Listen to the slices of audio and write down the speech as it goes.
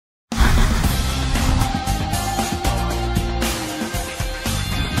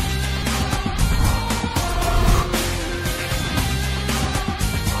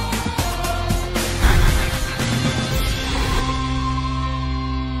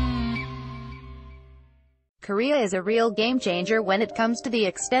Korea is a real game-changer when it comes to the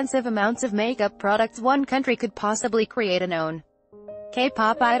extensive amounts of makeup products one country could possibly create and own.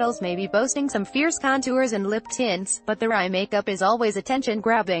 K-pop idols may be boasting some fierce contours and lip tints, but their eye makeup is always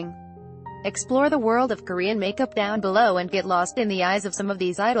attention-grabbing. Explore the world of Korean makeup down below and get lost in the eyes of some of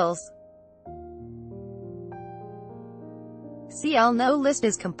these idols. CL. No list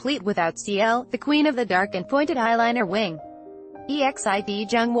is complete without CL, the queen of the dark and pointed eyeliner wing.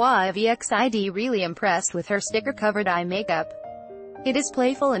 EXID. Jung-hwa of EXID really impressed with her sticker-covered eye makeup. It is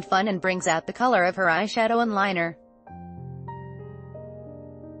playful and fun and brings out the color of her eyeshadow and liner.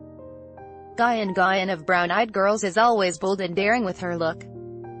 Gayeon of Brown Eyed Girls is always bold and daring with her look.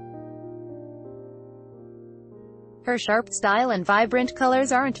 Her sharp style and vibrant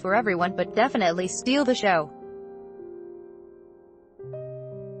colors aren't for everyone but definitely steal the show.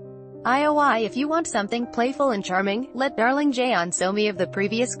 IOI. If you want something playful and charming, let darling Jaeon Somi of the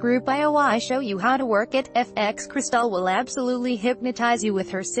previous group IOI show you how to work it. FX Crystal will absolutely hypnotize you with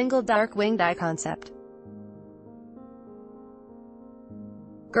her single dark winged eye concept.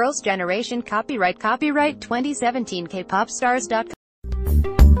 Girls' Generation. Copyright 2017 KPopstars.com